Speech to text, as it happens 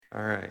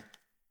All right.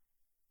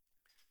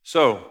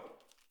 So,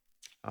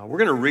 we're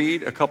going to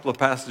read a couple of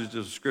passages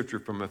of Scripture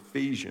from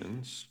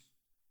Ephesians,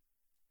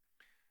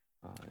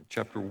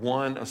 chapter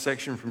 1, a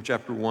section from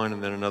chapter 1,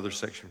 and then another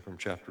section from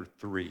chapter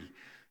 3.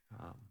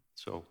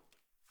 So,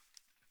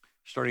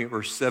 starting at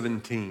verse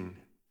 17.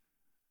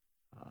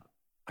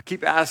 I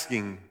keep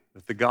asking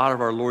that the God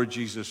of our Lord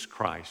Jesus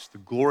Christ, the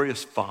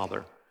glorious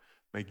Father,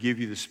 may give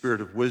you the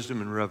spirit of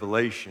wisdom and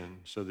revelation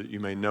so that you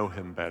may know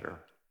him better.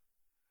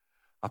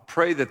 I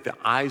pray that the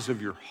eyes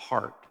of your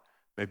heart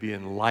may be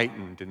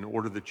enlightened in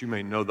order that you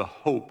may know the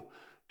hope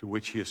to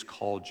which he has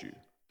called you,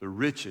 the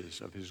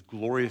riches of his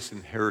glorious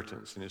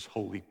inheritance in his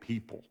holy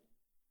people,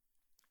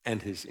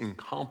 and his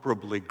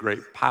incomparably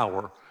great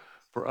power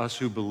for us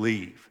who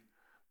believe.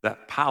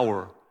 That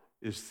power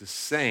is the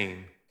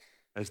same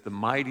as the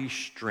mighty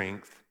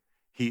strength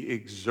he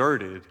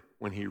exerted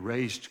when he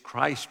raised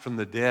Christ from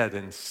the dead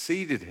and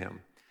seated him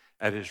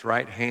at his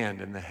right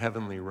hand in the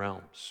heavenly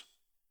realms,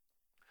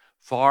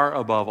 far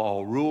above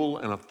all rule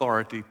and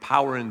authority,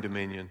 power and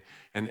dominion,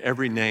 and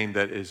every name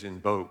that is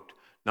invoked,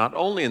 not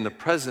only in the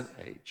present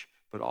age,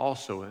 but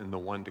also in the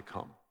one to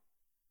come.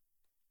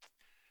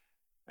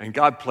 And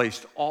God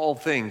placed all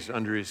things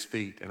under his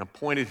feet and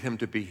appointed him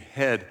to be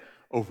head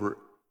over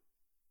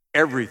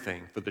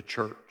everything for the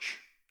church,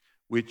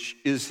 which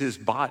is his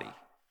body,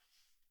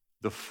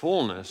 the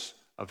fullness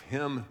of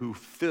him who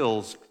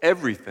fills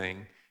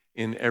everything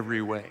in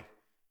every way.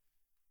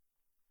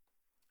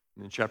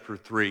 And in chapter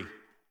 3,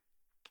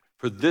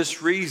 for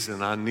this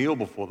reason I kneel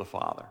before the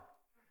Father,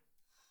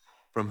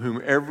 from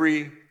whom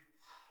every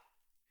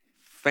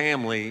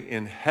family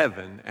in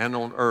heaven and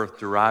on earth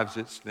derives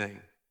its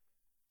name.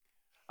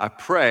 I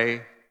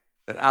pray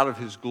that out of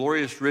his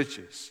glorious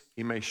riches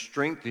he may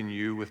strengthen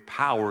you with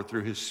power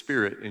through his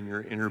Spirit in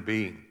your inner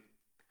being,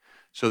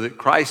 so that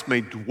Christ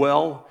may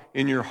dwell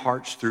in your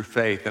hearts through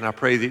faith. And I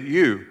pray that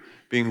you,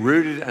 being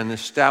rooted and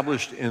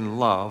established in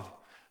love,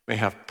 may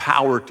have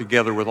power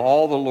together with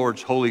all the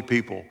Lord's holy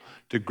people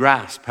to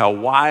grasp how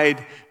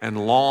wide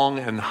and long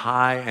and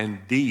high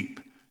and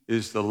deep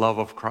is the love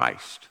of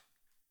Christ,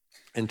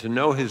 and to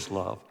know his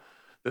love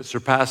that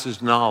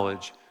surpasses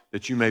knowledge,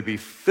 that you may be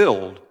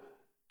filled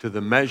to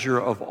the measure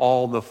of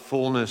all the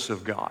fullness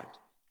of God.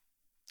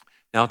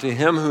 Now to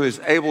him who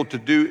is able to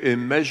do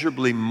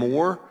immeasurably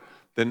more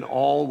than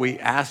all we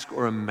ask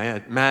or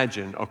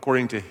imagine,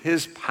 according to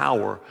his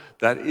power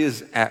that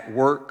is at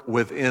work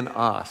within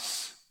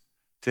us,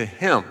 to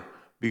him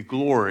be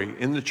glory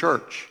in the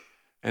church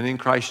and in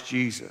Christ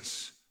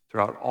Jesus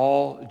throughout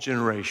all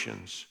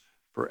generations,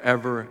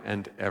 forever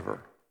and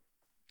ever.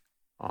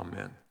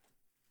 Amen.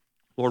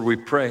 Lord, we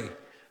pray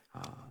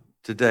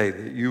today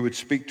that you would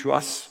speak to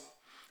us.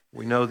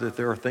 We know that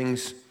there are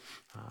things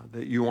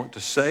that you want to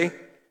say,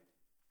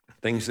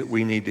 things that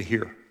we need to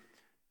hear.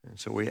 And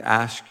so we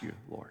ask you,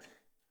 Lord,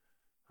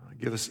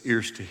 give us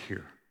ears to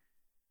hear.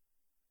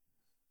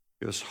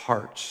 Give us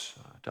hearts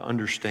to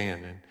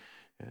understand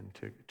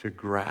and to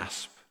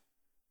grasp,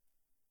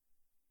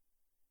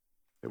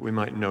 that we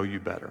might know you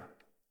better,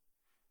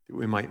 that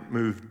we might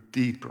move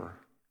deeper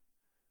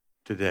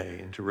today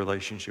into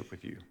relationship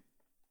with you.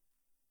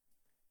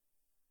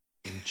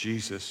 In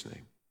Jesus'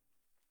 name,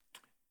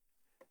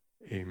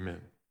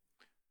 amen.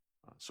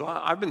 So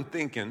I've been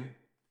thinking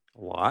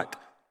a lot.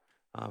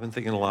 I've been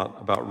thinking a lot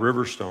about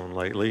Riverstone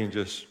lately, and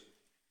just,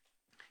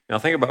 I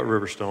think about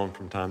Riverstone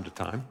from time to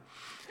time.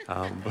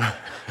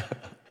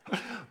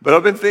 But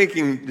I've been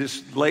thinking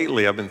just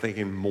lately, I've been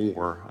thinking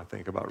more, I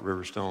think, about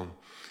Riverstone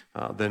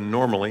than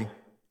normally.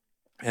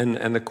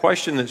 And the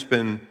question that's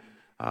been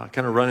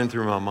kind of running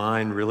through my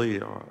mind really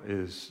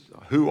is,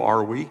 who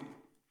are we?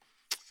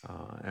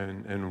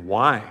 And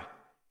why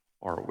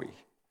are we?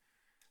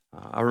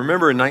 I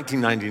remember in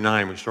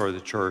 1999 we started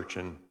the church,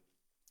 and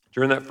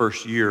during that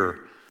first year,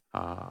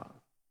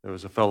 there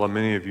was a fellow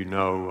many of you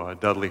know,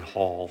 Dudley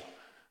Hall.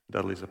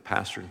 Dudley's a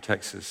pastor in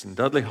Texas, and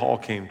Dudley Hall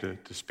came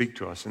to speak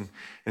to us, and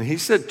he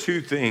said two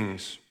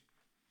things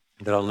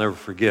that I'll never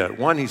forget.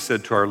 One, he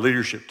said to our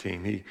leadership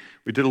team,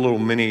 we did a little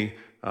mini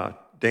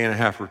day and a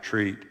half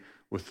retreat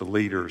with the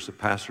leaders, the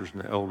pastors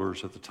and the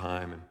elders at the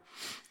time,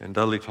 and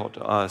Dudley talked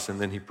to us, and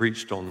then he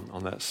preached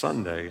on that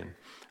Sunday. And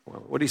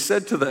what he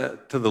said to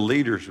the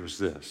leaders was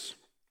this.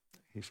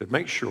 He said,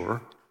 make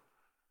sure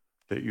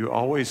that you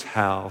always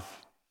have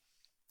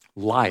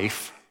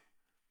life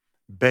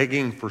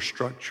begging for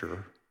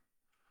structure,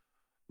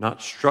 not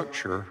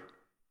structure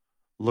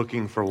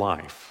looking for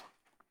life.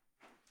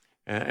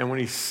 And when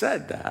he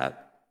said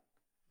that,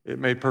 it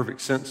made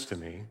perfect sense to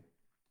me.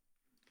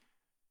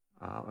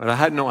 But I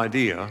had no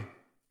idea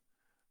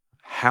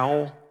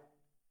how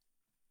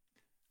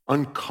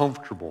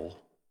uncomfortable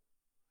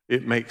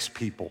it makes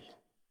people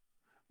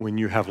when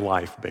you have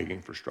life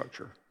begging for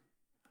structure,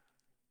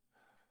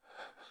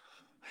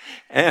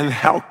 and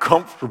how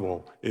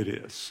comfortable it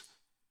is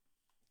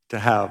to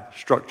have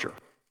structure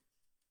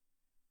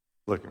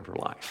looking for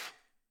life.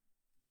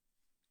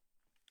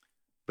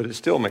 But it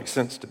still makes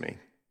sense to me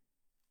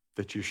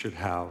that you should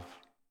have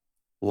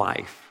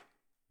life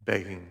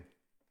begging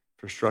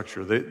for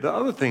structure. The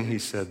other thing he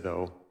said,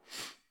 though,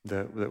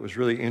 that was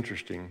really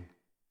interesting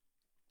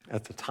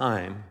at the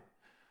time.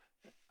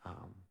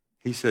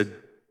 He said,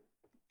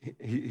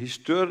 he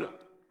stood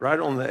right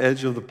on the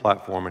edge of the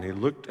platform and he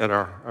looked at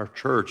our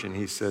church and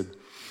he said,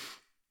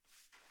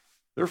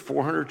 there are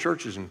 400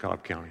 churches in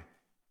Cobb County.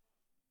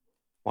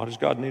 Why does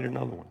God need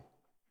another one?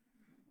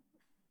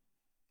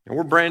 And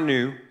we're brand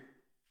new.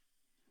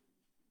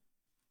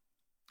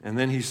 And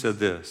then he said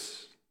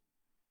this,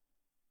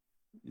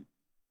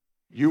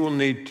 you will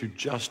need to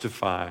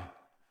justify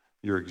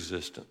your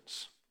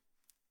existence.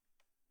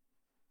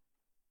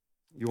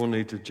 You will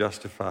need to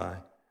justify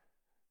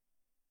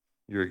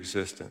your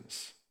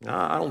existence.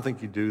 Now, I don't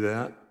think you do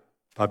that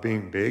by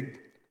being big.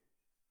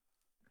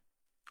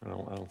 I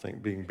don't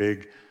think being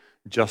big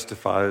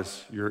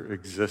justifies your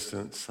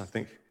existence. I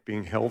think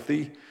being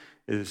healthy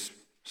is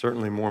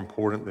certainly more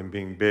important than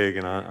being big,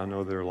 and I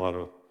know there are a lot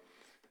of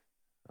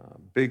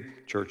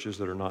big churches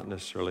that are not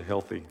necessarily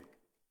healthy.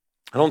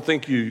 I don't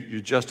think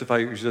you justify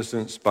your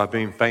existence by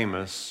being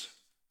famous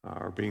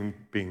or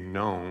being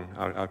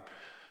known.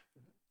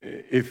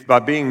 If by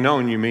being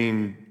known you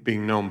mean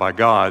being known by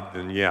God,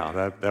 then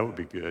yeah, that would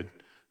be good.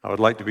 I would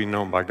like to be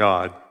known by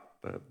God,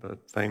 but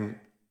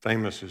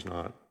famous is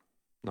not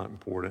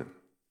important.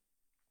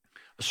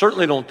 I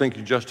certainly don't think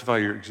you justify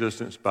your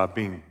existence by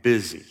being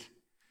busy,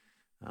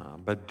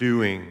 by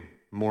doing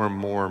more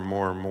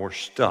and more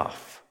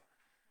stuff.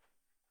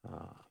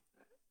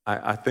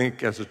 I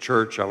think as a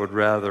church, I would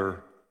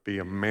rather be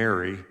a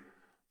Mary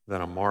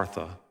than a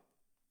Martha.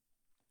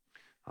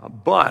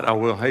 But I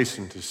will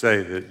hasten to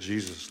say that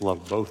Jesus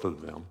loved both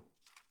of them.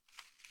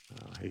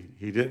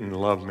 He didn't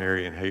love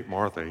Mary and hate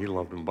Martha. He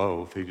loved them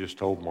both. He just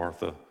told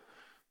Martha,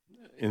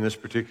 in this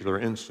particular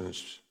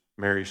instance,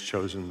 Mary's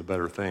chosen the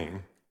better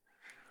thing.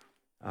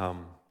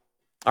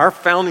 Our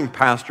founding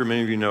pastor,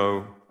 many of you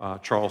know,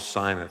 Charles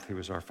Simeth. He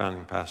was our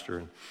founding pastor.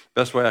 And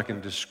the best way I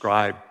can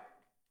describe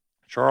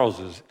Charles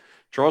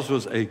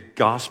was a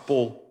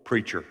gospel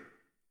preacher.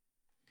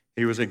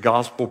 He was a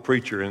gospel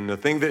preacher. And the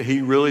thing that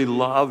he really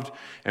loved,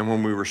 and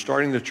when we were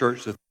starting the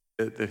church,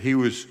 that he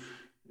was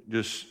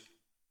just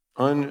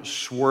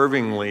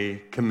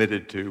unswervingly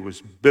committed to,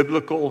 was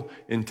biblical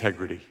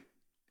integrity.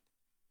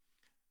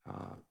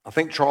 I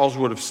think Charles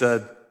would have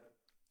said,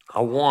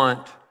 I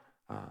want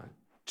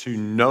to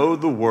know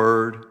the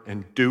word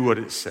and do what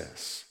it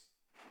says.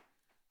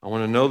 I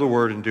want to know the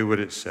word and do what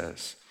it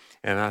says.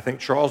 And I think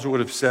Charles would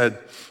have said,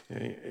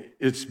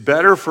 it's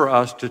better for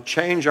us to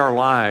change our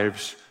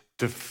lives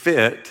to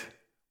fit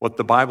what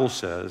the Bible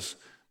says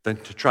than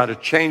to try to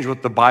change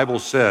what the Bible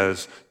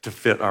says to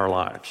fit our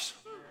lives.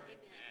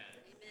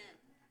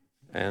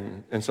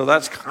 And so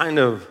that's kind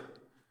of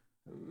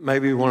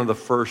maybe one of the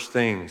first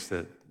things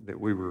that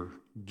we were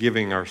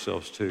giving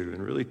ourselves to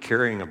and really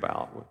caring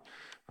about.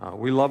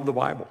 We love the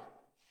Bible.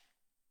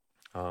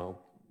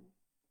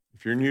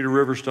 If you're new to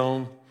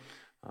Riverstone,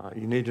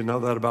 you need to know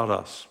that about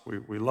us.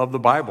 We love the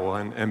Bible,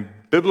 and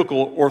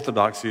biblical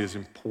orthodoxy is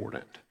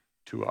important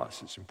to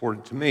us. It's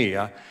important to me.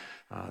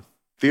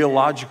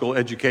 Theological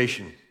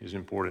education is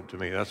important to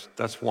me.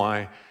 That's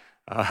why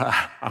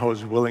I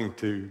was willing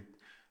to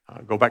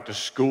go back to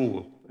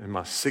school in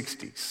my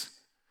 60s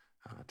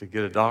to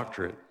get a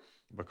doctorate,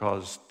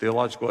 because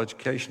theological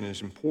education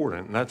is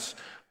important. And that's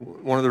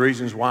one of the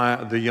reasons why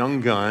the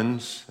young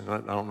guns, and I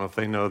don't know if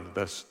they know that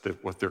that's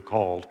what they're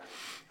called,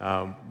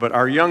 but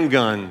our young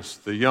guns,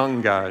 the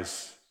young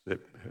guys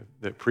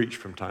that preach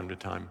from time to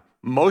time,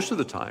 most of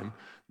the time,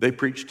 they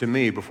preach to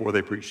me before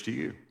they preach to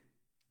you.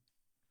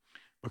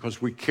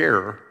 Because we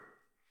care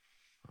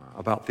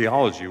about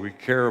theology. We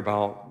care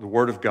about the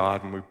Word of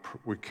God, and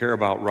we care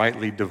about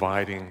rightly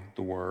dividing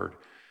the Word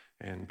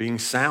and being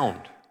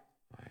sound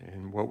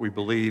in what we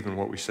believe and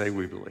what we say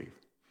we believe.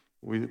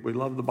 We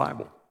love the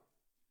Bible.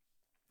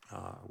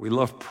 We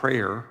love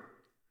prayer.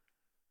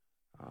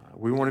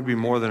 We want to be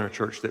more than a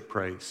church that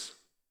prays.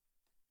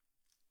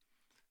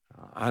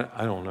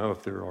 I don't know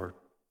if there are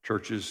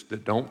churches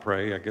that don't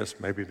pray. I guess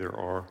maybe there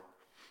are.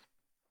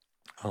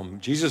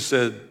 Jesus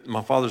said,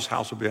 my Father's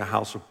house will be a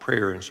house of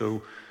prayer. And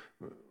so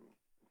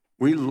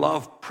we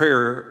love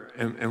prayer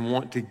and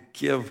want to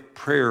give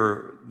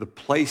prayer the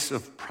place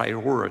of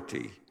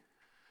priority.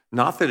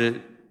 Not that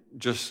it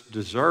just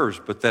deserves,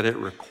 but that it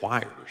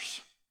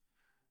requires.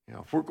 You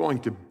know, if we're going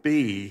to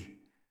be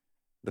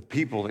the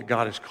people that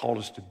God has called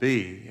us to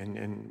be,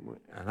 and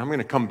I'm going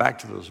to come back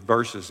to those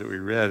verses that we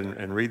read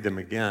and read them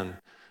again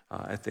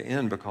at the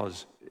end,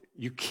 because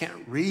you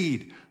can't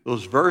read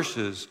those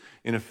verses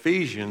in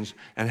Ephesians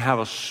and have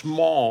a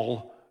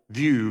small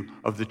view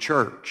of the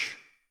church.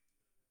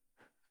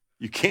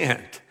 You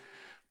can't.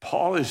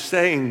 Paul is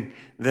saying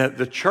that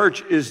the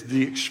church is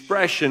the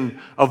expression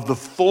of the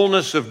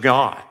fullness of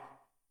God.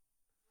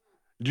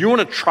 Do you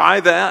want to try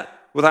that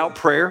without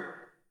prayer?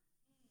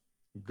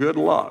 Good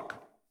luck.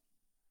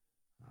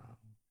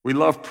 We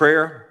love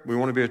prayer. We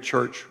want to be a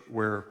church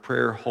where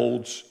prayer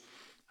holds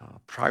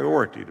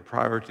priority, the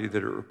priority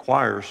that it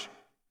requires.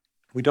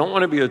 We don't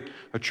want to be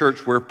a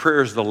church where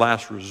prayer is the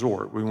last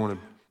resort. We want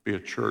to be a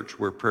church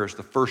where prayer is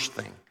the first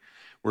thing.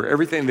 where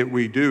everything that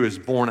we do is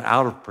born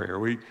out of prayer.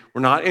 We're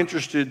not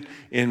interested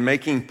in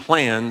making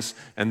plans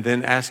and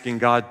then asking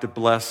God to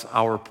bless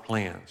our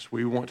plans.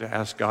 We want to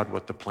ask God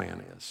what the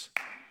plan is.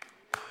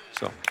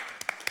 So,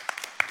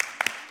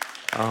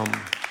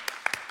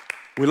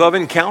 we love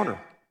encounter.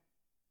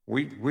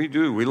 We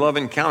do. We love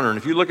encounter. And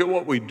if you look at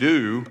what we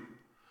do,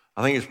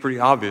 I think it's pretty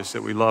obvious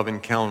that we love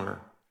encounter.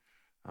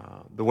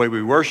 The way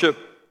we worship,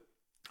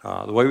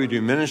 the way we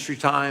do ministry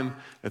time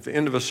at the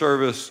end of a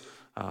service,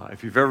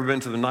 if you've ever been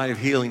to the night of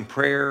healing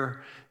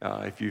prayer,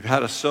 if you've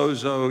had a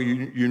sozo,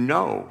 you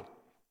know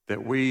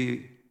that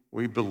we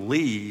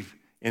believe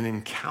in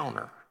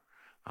encounter.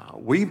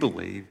 We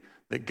believe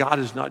that God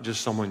is not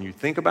just someone you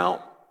think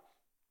about.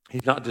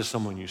 He's not just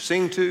someone you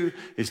sing to.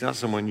 He's not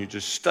someone you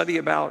just study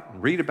about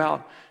and read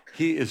about.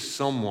 He is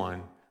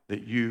someone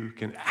that you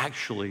can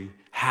actually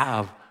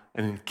have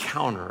an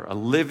encounter, a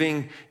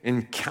living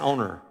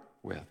encounter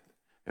with.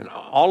 And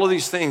all of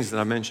these things that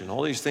I mentioned,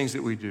 all these things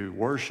that we do,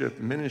 worship,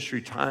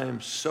 ministry time,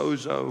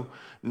 sozo,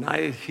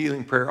 night of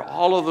healing prayer,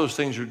 all of those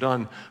things are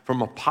done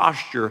from a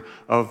posture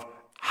of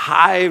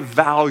high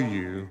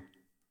value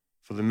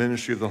for the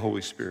ministry of the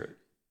Holy Spirit.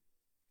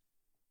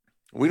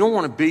 We don't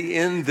want to be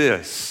in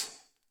this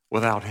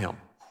without him.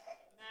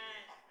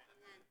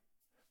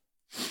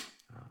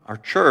 Our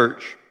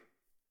church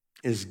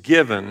is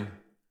given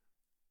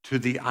to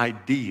the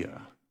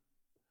idea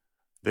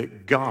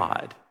that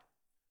God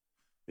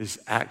is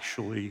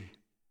actually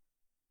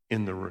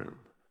in the room.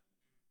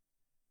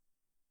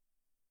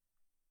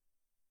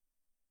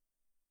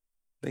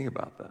 Think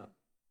about that.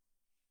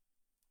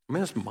 I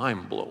mean, it's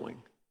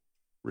mind-blowing,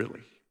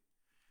 really.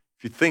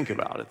 If you think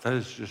about it, that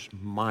is just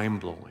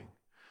mind-blowing.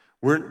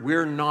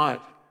 We're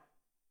not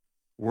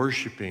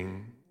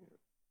worshiping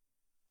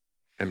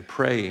and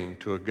praying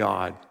to a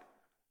God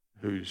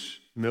who's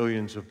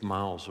millions of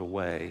miles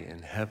away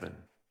in heaven.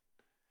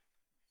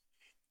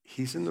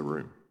 He's in the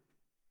room.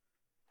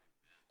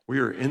 We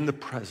are in the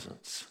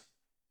presence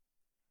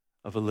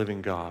of a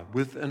living God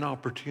with an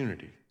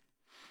opportunity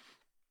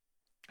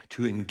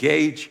to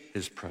engage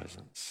his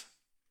presence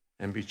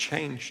and be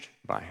changed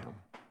by him.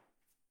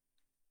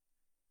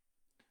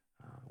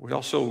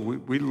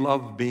 We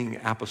love being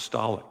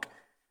apostolic.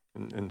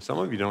 And some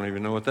of you don't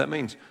even know what that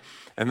means.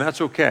 And that's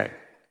okay.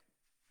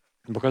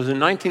 Because in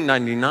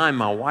 1999,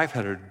 my wife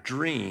had a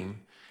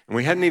dream, and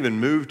we hadn't even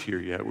moved here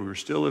yet. We were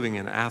still living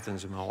in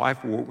Athens, and my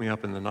wife woke me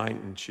up in the night,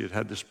 and she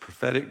had this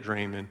prophetic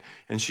dream,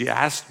 and she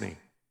asked me,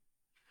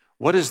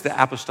 "What is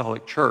the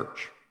apostolic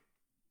church?"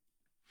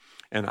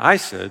 And I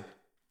said,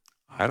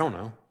 "I don't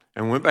know,"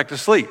 and went back to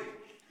sleep.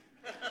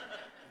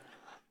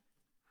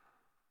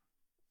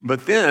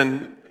 But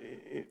then,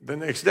 the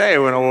next day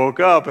when I woke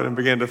up and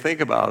began to think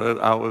about it,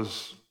 I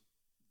was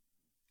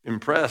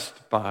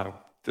impressed by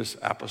this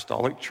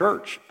apostolic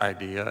church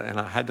idea, and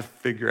I had to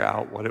figure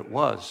out what it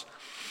was.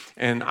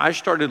 And I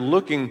started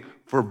looking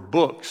for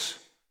books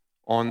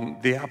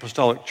on the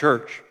apostolic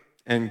church,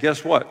 and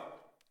guess what?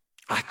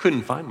 I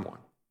couldn't find one.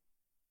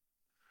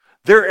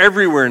 They're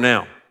everywhere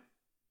now.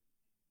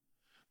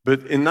 But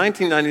in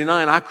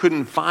 1999, I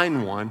couldn't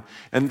find one,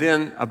 and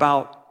then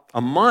about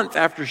a month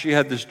after she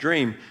had this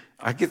dream,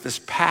 I get this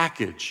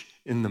package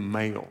in the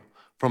mail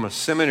from a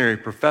seminary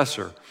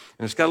professor,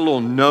 and it's got a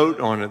little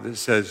note on it that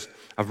says,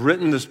 "I've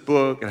written this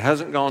book. It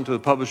hasn't gone to the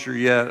publisher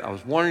yet. I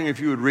was wondering if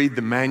you would read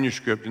the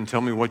manuscript and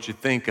tell me what you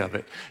think of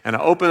it." And I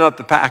open up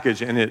the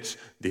package, and it's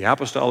the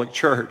Apostolic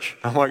Church.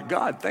 I'm like,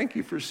 "God, thank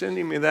you for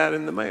sending me that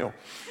in the mail."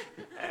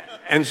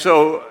 And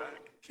so,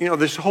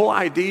 this whole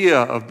idea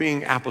of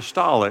being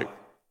apostolic,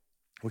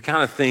 we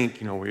kind of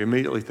think, we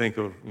immediately think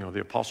of,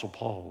 the Apostle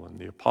Paul and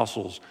the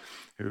apostles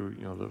who,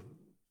 the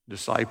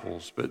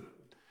disciples. But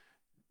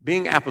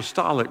being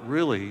apostolic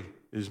really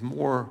is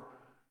more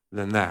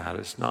than that.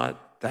 It's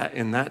not that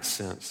in that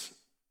sense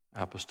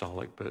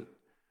apostolic, but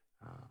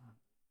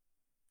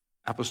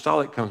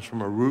apostolic comes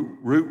from a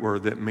root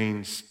word that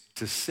means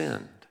to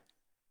send.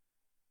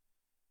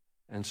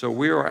 And so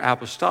we are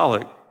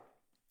apostolic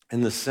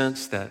in the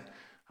sense that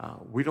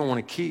we don't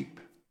want to keep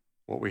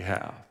what we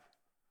have.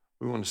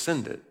 We want to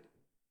send it.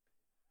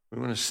 We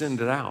want to send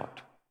it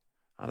out.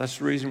 That's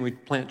the reason we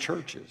plant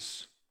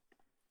churches.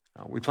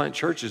 We plant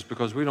churches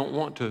because we don't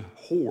want to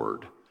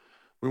hoard.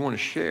 We want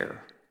to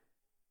share.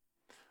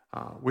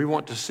 We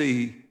want to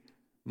see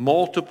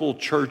multiple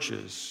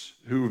churches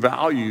who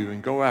value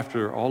and go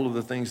after all of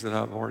the things that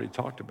I've already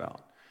talked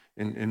about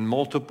in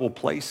multiple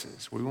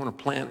places. We want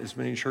to plant as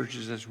many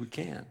churches as we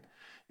can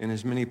in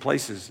as many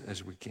places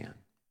as we can.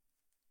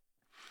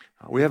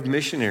 We have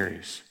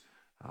missionaries.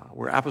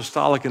 We're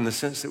apostolic in the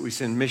sense that we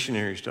send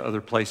missionaries to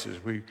other places.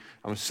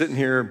 I was sitting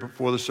here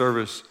before the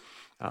service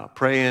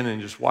praying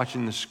and just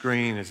watching the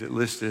screen as it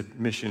listed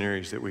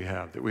missionaries that we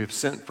have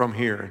sent from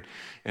here.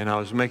 And I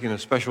was making a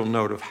special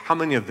note of how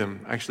many of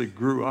them actually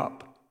grew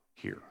up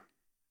here.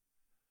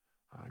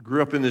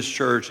 Grew up in this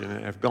church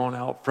and have gone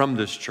out from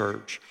this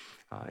church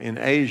in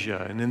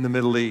Asia and in the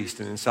Middle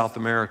East and in South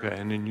America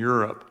and in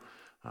Europe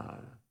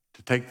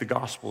to take the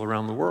gospel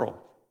around the world.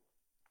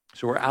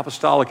 So we're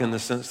apostolic in the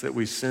sense that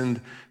we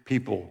send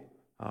people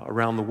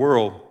around the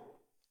world.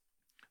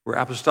 We're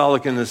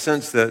apostolic in the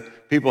sense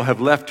that people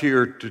have left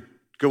here to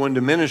go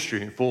into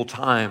ministry full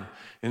time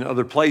in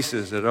other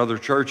places, at other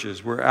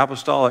churches. We're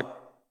apostolic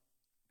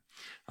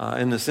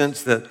in the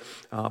sense that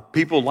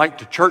people like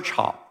to church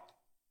hop.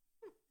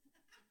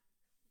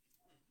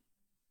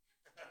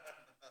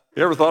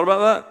 You ever thought about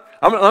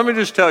that? Let me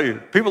just tell you,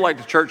 people like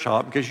to church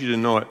hop, in case you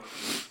didn't know it.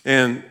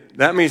 And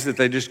that means that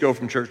they just go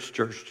from church to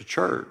church to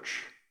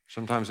church.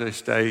 Sometimes they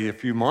stay a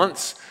few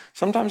months.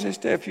 Sometimes they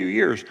stay a few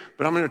years.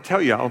 But I'm going to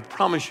tell you, I'll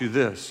promise you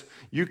this.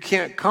 You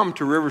can't come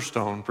to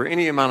Riverstone for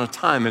any amount of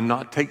time and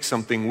not take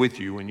something with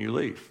you when you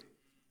leave.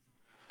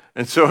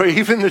 And so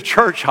even the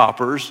church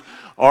hoppers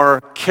are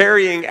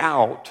carrying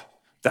out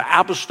the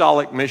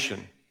apostolic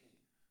mission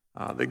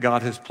that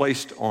God has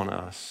placed on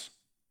us.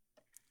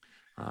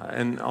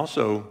 And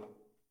also,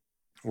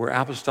 we're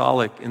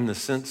apostolic in the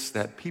sense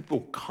that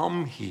people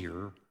come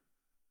here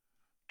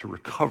to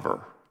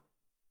recover.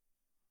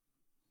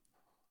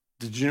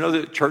 Did you know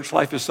that church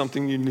life is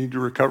something you need to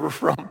recover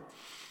from?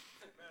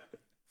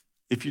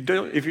 If you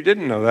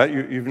didn't know that,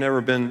 you've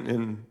never been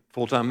in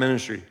full-time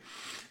ministry.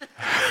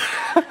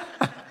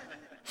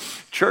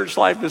 Church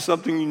life is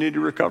something you need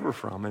to recover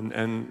from.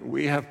 And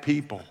we have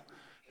people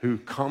who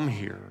come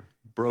here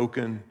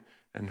broken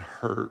and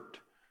hurt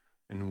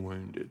and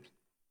wounded.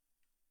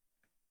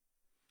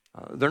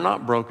 They're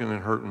not broken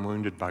and hurt and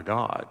wounded by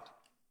God.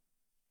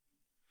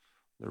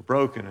 They're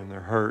broken and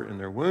they're hurt and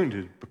they're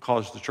wounded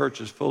because the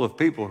church is full of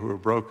people who are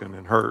broken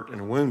and hurt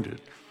and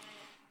wounded.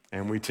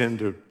 And we tend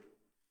to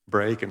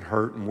break and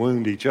hurt and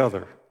wound each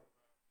other.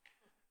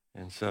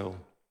 And so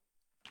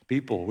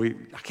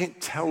I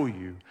can't tell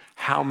you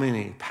how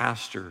many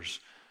pastors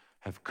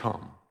have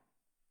come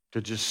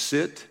to just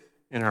sit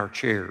in our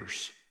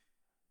chairs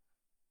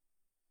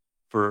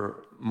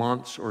for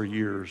months or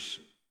years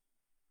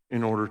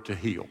in order to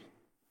heal,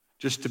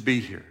 just to be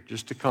here,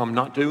 just to come,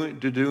 not to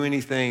do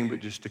anything, but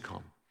just to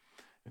come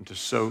and to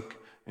soak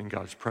in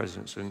God's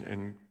presence.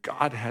 And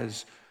God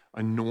has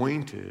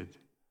anointed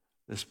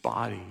this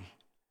body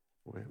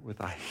with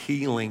a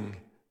healing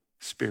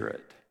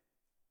spirit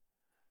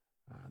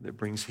that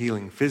brings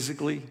healing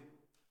physically,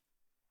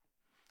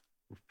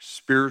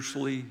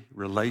 spiritually,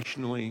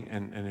 relationally,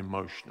 and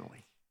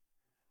emotionally.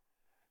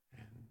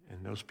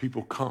 And those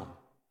people come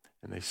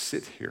and they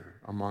sit here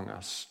among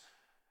us.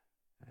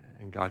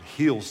 And God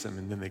heals them,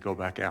 and then they go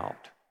back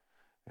out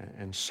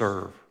and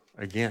serve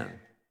again.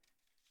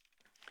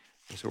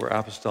 And so we're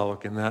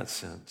apostolic in that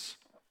sense.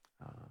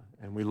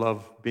 And we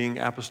love being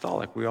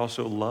apostolic. We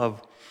also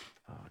love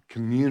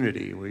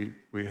community.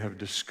 We have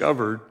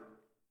discovered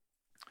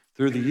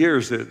through the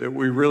years that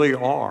we really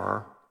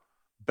are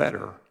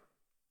better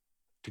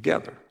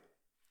together.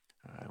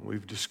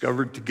 We've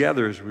discovered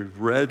together as we've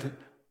read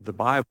the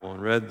Bible and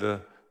read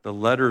the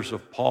letters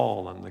of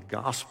Paul and the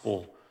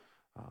gospel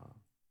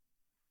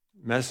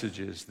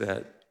messages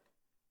that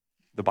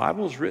the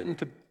Bible is written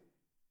to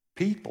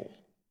people,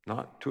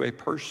 not to a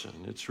person.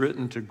 It's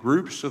written to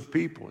groups of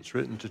people. It's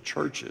written to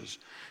churches.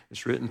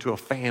 It's written to a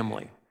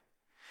family.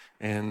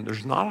 And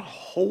there's not a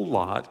whole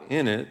lot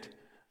in it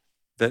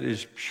that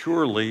is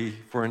purely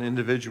for an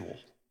individual.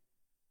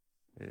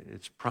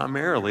 It's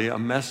primarily a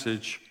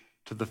message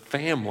to the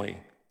family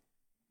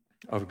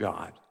of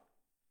God.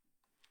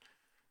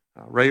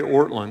 Ray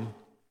Ortlund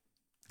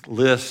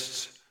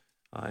lists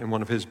in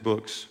one of his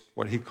books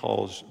what he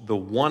calls the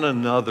one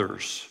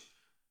another's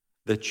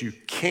that you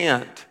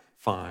can't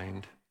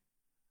find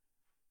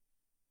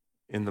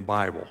in the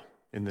Bible,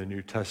 in the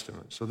New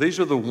Testament. So these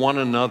are the one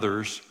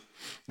another's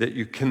that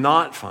you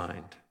cannot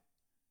find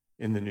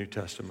in the New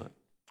Testament.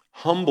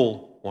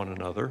 Humble one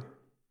another,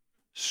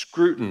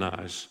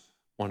 scrutinize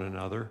one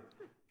another,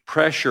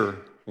 pressure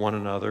one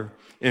another,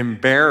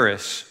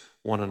 embarrass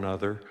one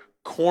another,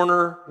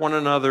 corner one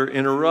another,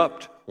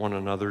 interrupt one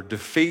another,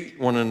 defeat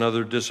one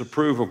another,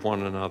 disapprove of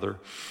one another,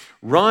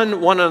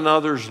 run one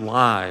another's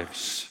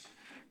lives,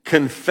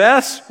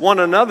 confess one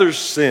another's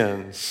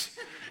sins,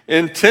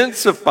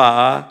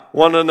 intensify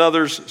one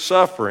another's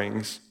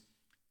sufferings,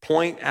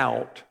 point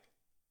out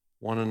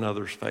one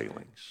another's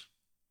failings.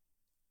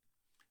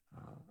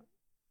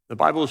 The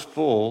Bible is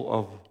full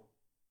of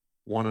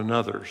one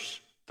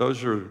another's.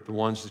 Those are the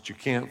ones that you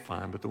can't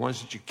find, but the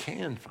ones that you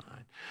can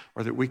find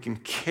are that we can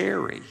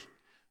carry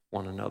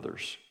one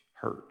another's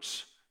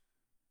hurts.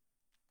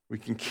 We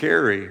can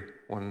carry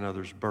one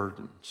another's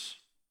burdens.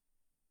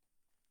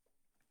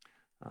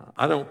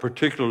 I don't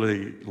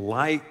particularly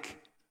like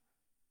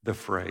the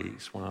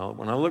phrase, when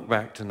I look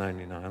back to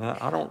 99,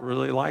 I don't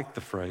really like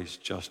the phrase,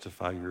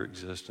 justify your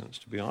existence,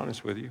 to be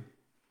honest with you.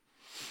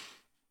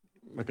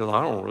 Because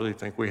I don't really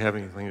think we have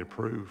anything to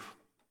prove.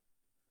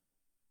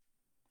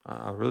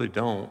 I really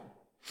don't.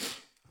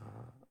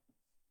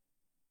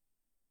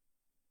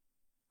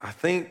 I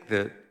think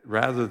that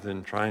rather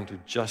than trying to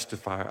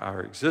justify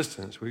our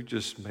existence, we've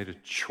just made a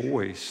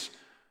choice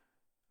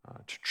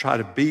to try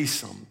to be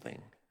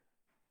something.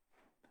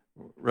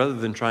 Rather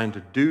than trying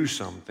to do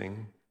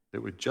something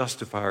that would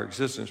justify our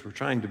existence, we're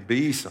trying to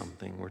be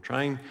something. We're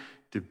trying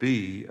to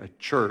be a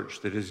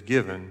church that is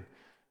given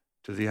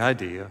to the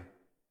idea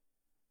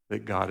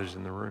that God is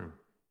in the room.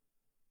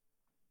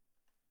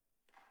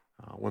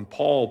 When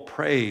Paul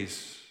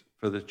prays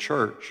for the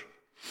church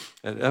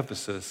at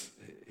Ephesus,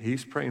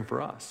 he's praying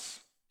for us.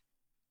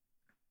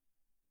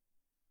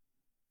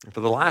 And for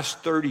the last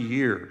 30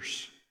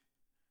 years,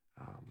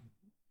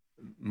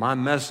 my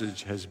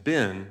message has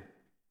been,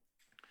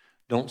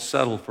 don't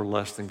settle for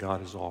less than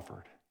God has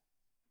offered.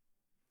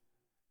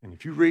 And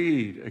if you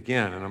read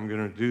again, and I'm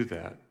going to do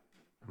that,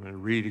 I'm going to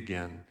read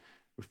again.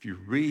 If you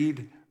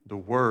read the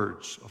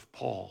words of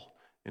Paul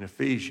in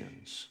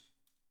Ephesians,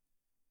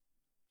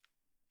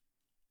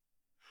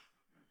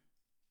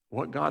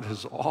 what God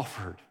has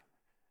offered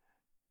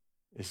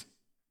is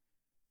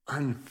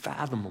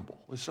unfathomable.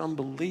 It's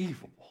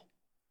unbelievable.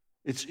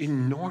 It's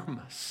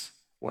enormous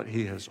what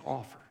he has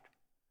offered.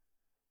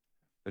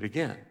 But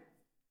again,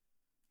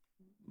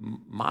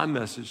 my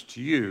message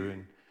to you,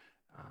 and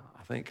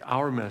I think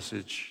our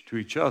message to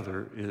each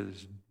other,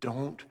 is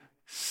don't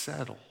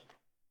settle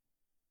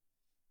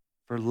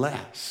for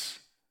less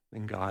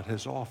than God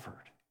has offered.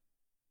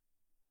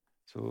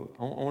 So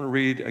I want to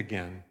read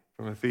again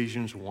from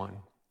Ephesians 1.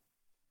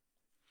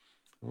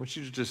 I want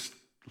you to just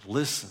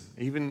listen.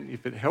 Even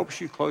if it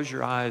helps you, close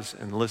your eyes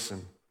and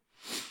listen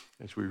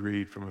as we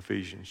read from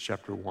Ephesians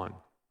chapter 1,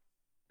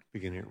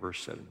 beginning at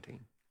verse 17.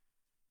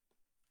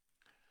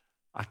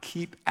 I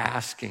keep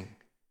asking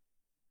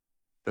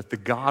that the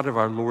God of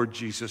our Lord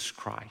Jesus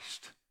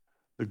Christ,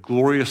 the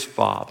glorious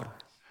Father,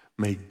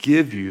 may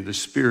give you the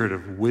spirit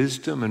of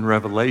wisdom and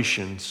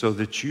revelation so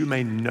that you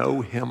may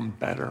know him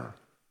better.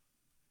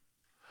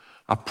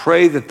 I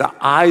pray that the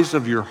eyes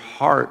of your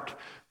heart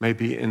may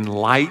be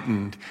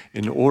enlightened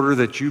in order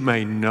that you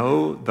may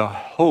know the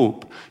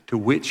hope to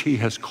which he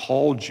has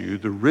called you,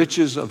 the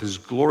riches of his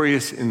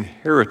glorious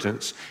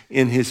inheritance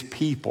in his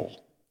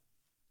people,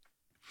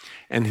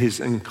 and his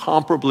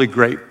incomparably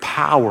great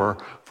power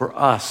for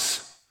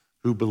us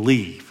who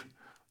believe.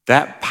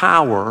 That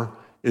power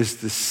is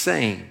the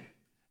same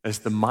as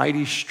the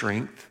mighty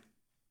strength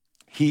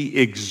he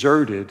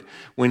exerted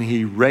when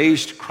he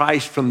raised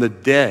Christ from the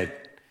dead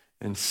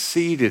and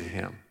seated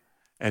him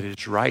at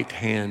his right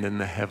hand in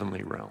the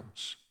heavenly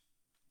realms,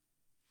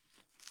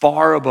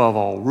 far above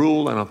all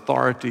rule and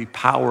authority,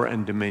 power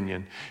and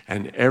dominion,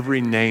 and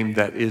every name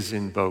that is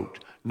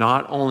invoked,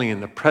 not only in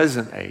the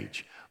present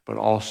age, but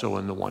also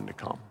in the one to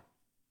come.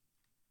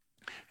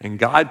 And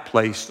God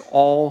placed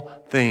all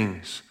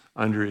things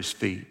under his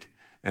feet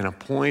and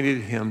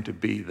appointed him to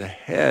be the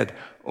head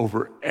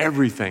over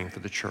everything for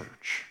the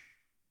church,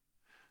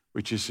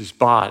 which is his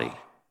body,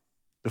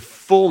 the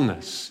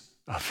fullness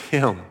of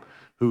him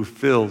who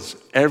fills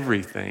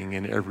everything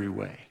in every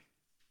way.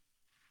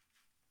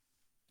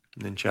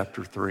 And then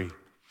chapter 3.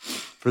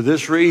 For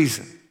this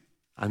reason,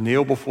 I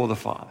kneel before the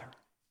Father,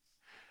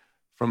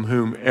 from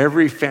whom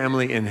every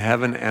family in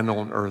heaven and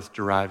on earth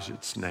derives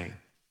its name.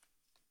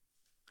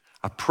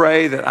 I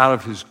pray that out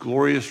of his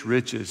glorious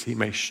riches he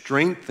may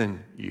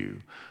strengthen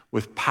you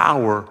with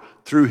power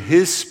through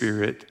his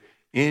Spirit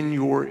in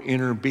your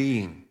inner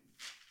being,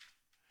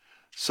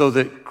 so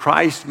that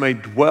Christ may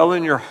dwell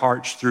in your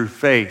hearts through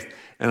faith.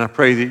 And I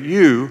pray that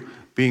you,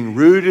 being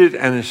rooted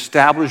and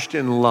established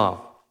in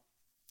love,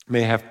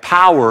 may have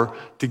power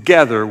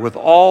together with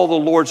all the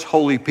Lord's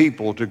holy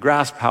people to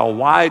grasp how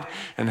wide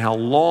and how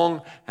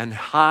long and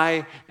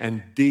high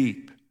and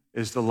deep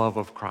is the love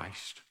of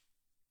Christ,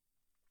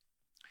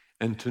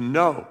 and to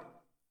know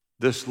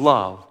this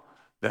love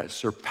that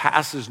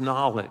surpasses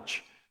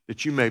knowledge,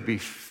 that you may be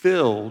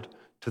filled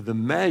to the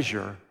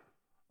measure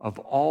of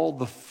all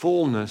the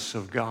fullness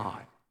of God.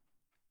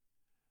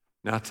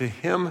 Now to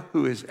him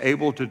who is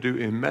able to do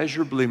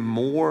immeasurably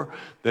more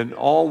than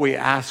all we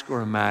ask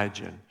or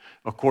imagine,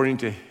 according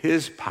to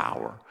his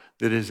power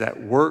that is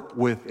at work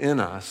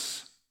within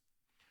us,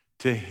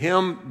 to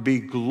him be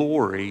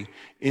glory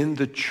in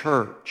the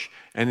church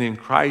and in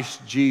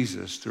Christ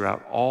Jesus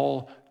throughout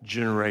all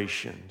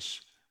generations,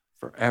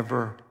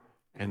 forever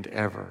and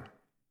ever.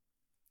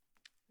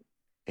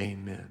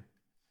 Amen.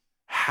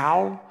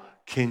 How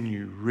can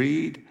you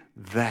read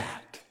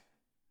that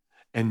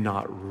and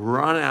not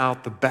run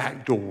out the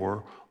back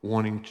door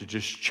wanting to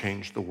just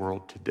change the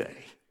world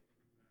today?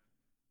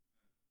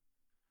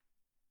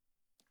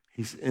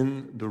 He's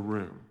in the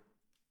room.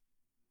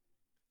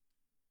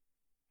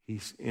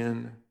 He's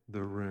in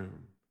the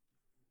room.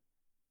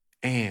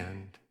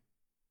 And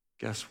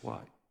guess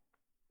what?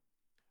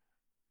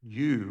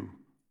 You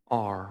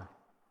are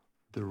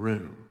the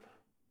room.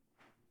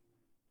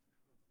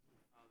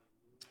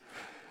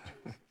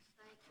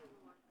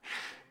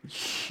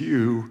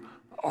 You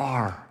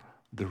are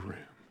the room.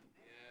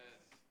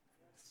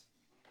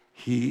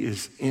 He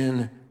is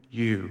in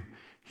you.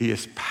 He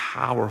is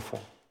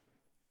powerful.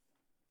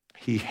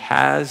 He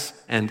has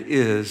and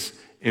is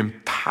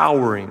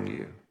empowering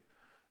you,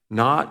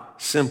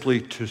 not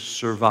simply to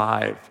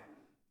survive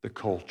the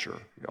culture,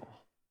 y'all.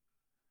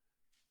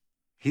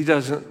 He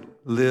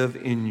doesn't live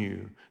in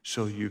you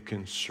so you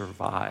can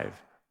survive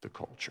the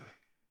culture.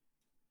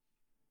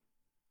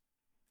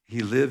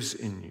 He lives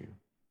in you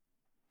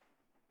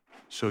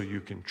so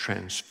you can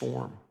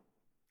transform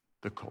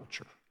the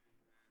culture,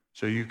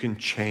 so you can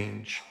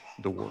change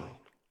the world.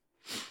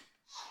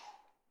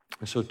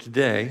 And so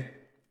today,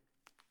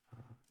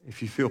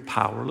 if you feel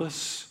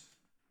powerless,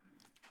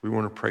 we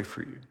want to pray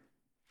for you.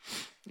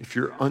 If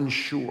you're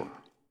unsure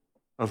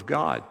of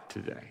God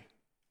today,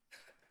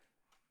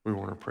 we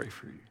want to pray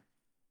for you.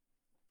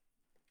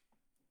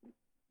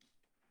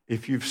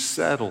 If you've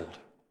settled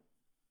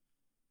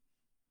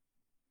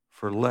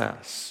for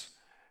less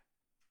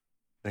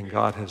than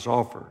God has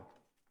offered,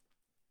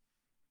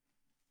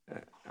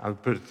 I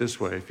would put it this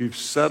way: if you've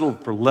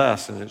settled for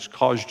less and it's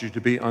caused you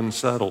to be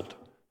unsettled,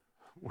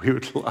 we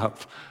would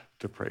love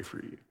to pray for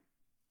you.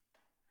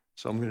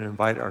 So I'm going to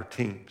invite our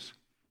teams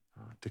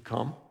to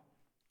come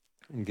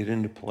and get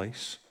into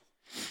place.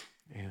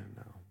 And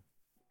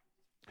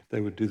if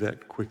they would do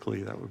that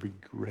quickly, that would be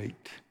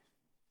great.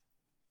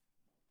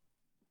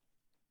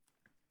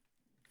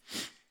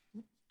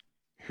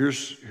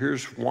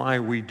 Here's why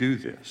we do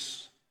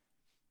this.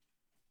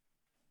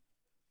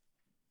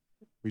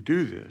 We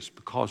do this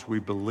because we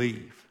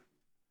believe.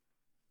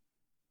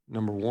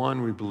 Number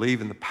one, we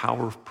believe in the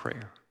power of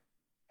prayer.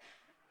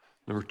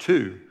 Number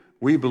two,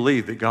 we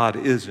believe that God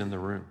is in the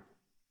room.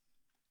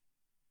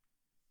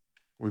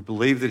 We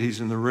believe that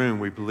he's in the room.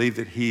 We believe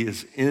that he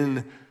is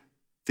in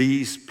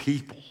these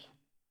people.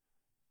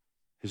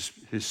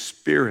 His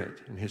spirit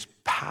and his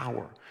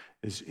power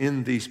is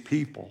in these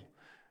people,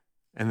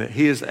 and that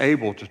he is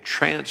able to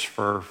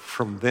transfer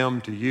from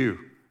them to you.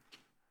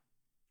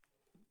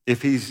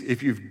 If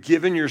you've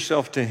given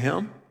yourself to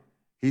him,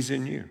 he's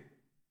in you.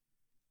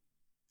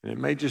 And it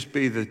may just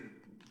be that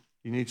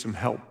you need some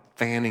help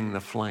fanning the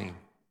flame.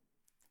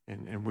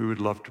 And we would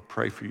love to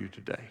pray for you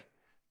today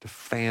to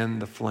fan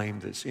the flame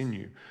that's in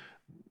you.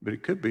 But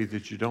it could be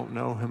that you don't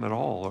know him at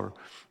all, or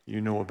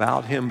you know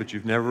about him, but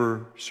you've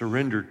never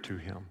surrendered to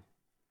him.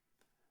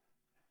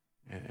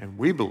 And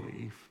we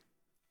believe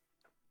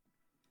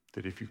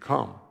that if you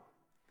come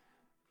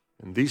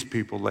and these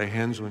people lay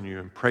hands on you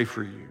and pray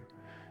for you,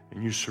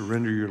 and you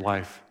surrender your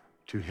life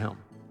to him,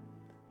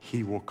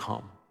 he will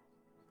come.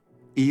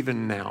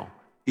 Even now,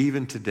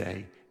 even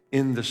today,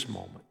 in this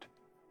moment,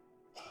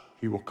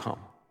 he will come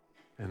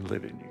and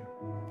live in you.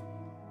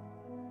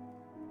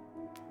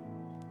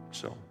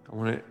 So I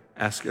want to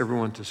ask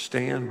everyone to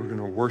stand. We're going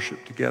to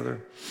worship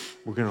together.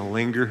 We're going to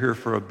linger here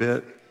for a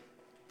bit.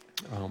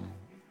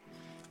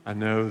 I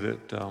know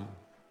that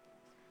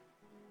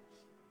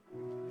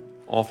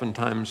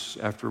oftentimes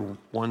after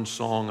one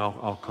song,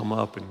 I'll come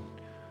up and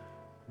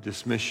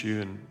dismiss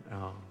you, and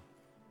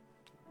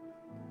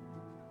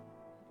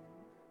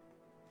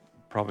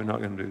probably not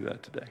going to do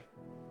that today.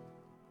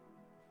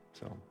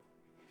 So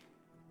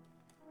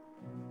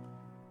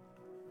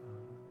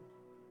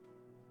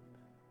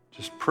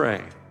just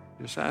pray.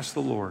 Just ask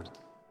the Lord.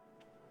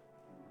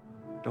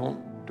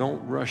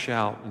 Don't rush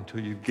out until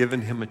you've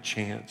given him a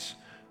chance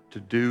to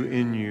do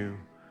in you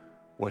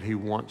what he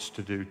wants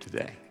to do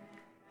today.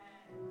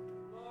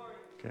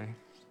 Okay?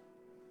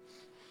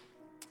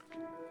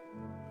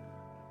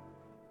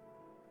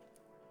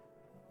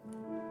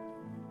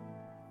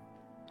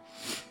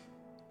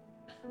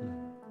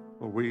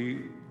 Well, we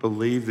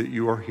believe that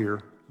you are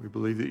here. We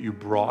believe that you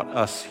brought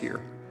us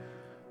here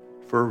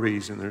for a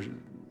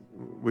reason.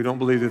 We don't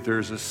believe that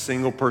there's a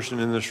single person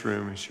in this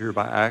room who's here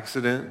by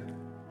accident.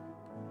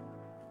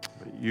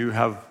 But you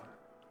have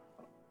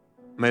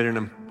made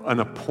an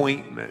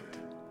appointment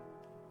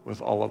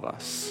with all of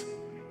us.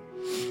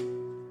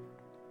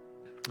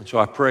 And so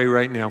I pray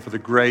right now for the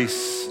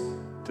grace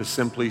to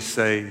simply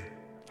say,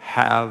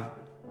 have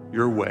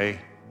your way.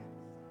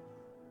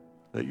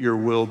 Let your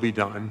will be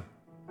done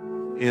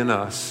in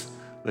us.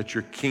 Let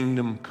your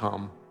kingdom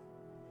come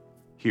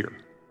here.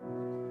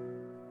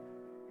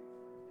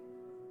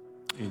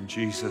 In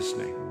Jesus'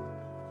 name,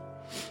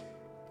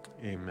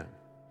 amen.